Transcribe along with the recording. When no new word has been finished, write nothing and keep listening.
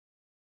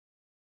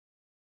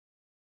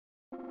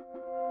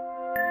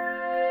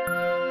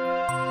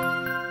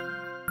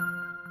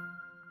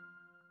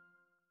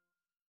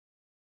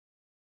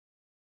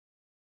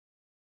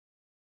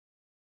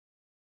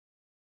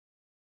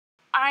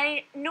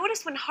I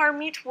noticed when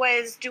Harmeet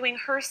was doing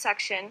her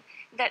section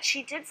that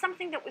she did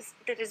something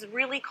that is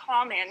really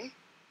common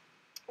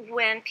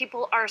when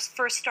people are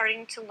first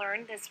starting to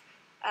learn this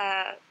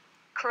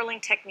curling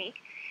technique.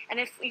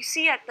 And if you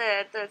see at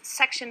the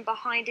section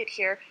behind it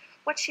here,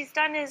 what she's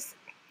done is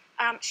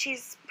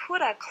she's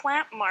put a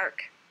clamp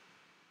mark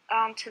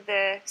onto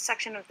the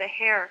section of the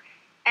hair.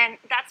 And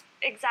that's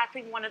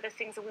exactly one of the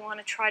things that we want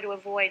to try to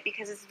avoid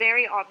because it's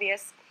very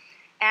obvious.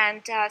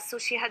 And so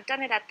she had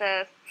done it at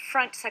the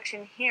front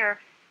section here,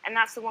 and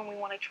that's the one we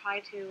want to try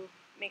to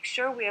make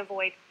sure we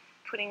avoid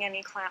putting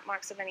any clamp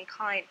marks of any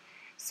kind.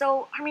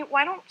 So, Harmeet,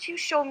 why don't you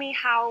show me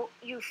how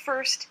you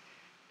first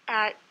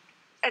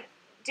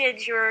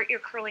did your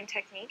curling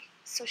technique?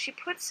 So she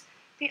puts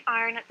the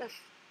iron at the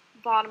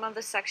bottom of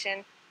the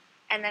section,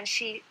 and then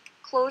she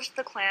closed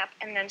the clamp,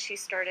 and then she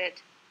started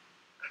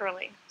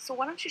curling. So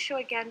why don't you show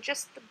again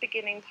just the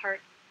beginning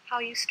part, how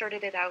you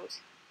started it out.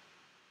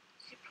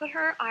 She put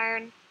her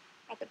iron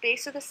at the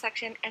base of the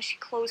section and she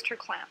closed her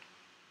clamp.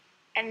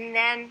 And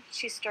then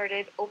she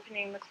started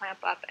opening the clamp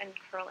up and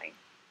curling.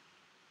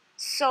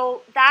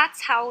 So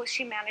that's how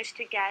she managed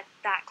to get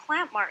that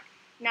clamp mark.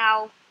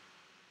 Now,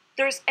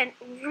 there's a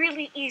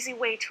really easy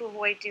way to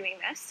avoid doing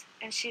this,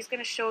 and she's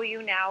going to show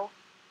you now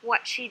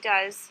what she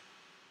does,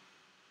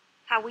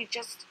 how we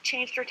just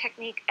changed her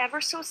technique ever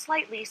so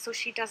slightly so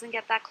she doesn't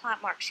get that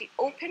clamp mark. She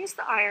opens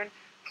the iron,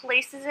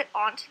 places it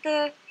onto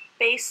the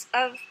base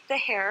of the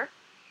hair,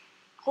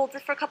 holds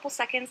it for a couple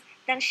seconds,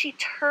 then she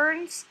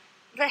turns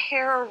the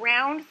hair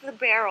around the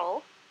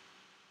barrel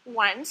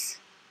once,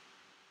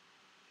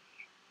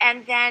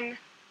 and then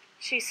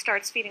she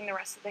starts feeding the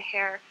rest of the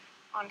hair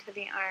onto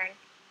the iron.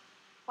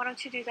 Why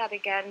don't you do that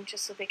again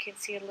just so they can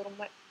see it a little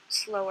bit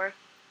slower.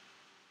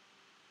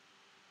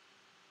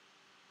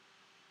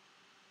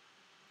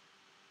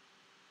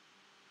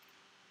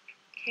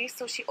 Okay,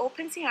 so she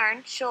opens the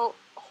iron, she'll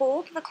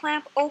hold the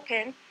clamp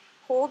open,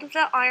 hold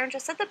the iron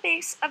just at the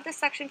base of the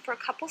section for a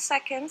couple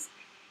seconds,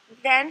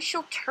 then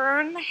she'll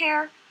turn the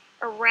hair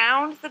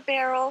around the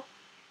barrel,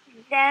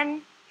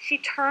 then she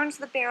turns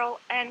the barrel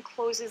and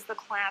closes the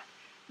clamp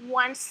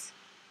once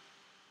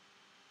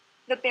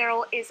the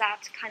barrel is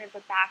at kind of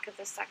the back of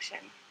the section.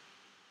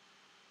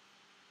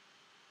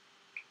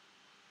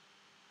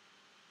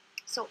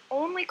 So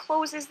only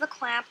closes the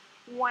clamp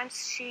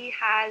once she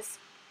has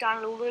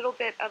done a little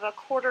bit of a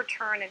quarter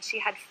turn and she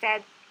had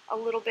fed a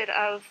little bit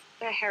of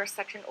the hair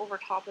section over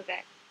top of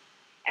it.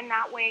 And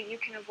that way you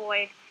can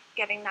avoid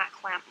getting that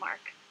clamp mark.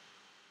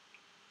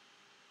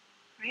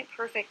 Right,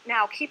 perfect.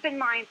 Now keep in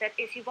mind that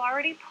if you've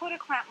already put a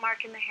clamp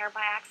mark in the hair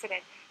by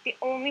accident, the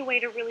only way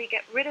to really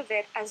get rid of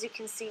it, as you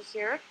can see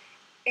here,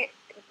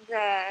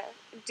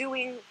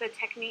 doing the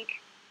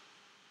technique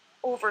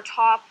over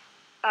top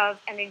of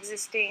an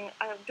existing,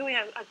 doing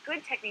a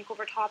good technique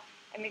over top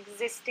an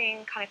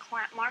existing kind of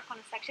clamp mark on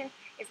a section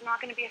is not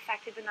going to be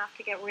effective enough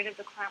to get rid of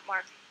the clamp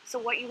mark. So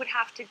what you would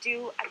have to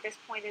do at this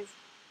point is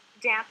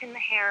dampen the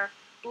hair,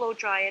 blow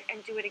dry it,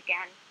 and do it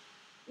again,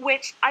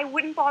 which I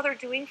wouldn't bother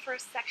doing for a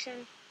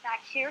section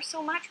back here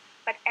so much,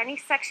 but any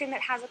section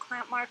that has a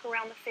clamp mark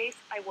around the face,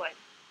 I would.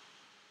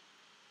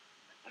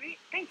 All right,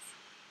 thanks.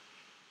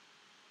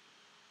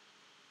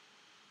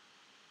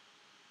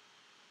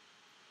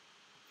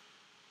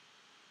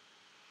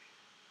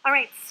 All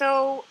right,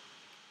 so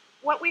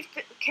what we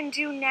can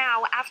do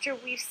now after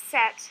we've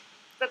set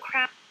the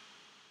clamp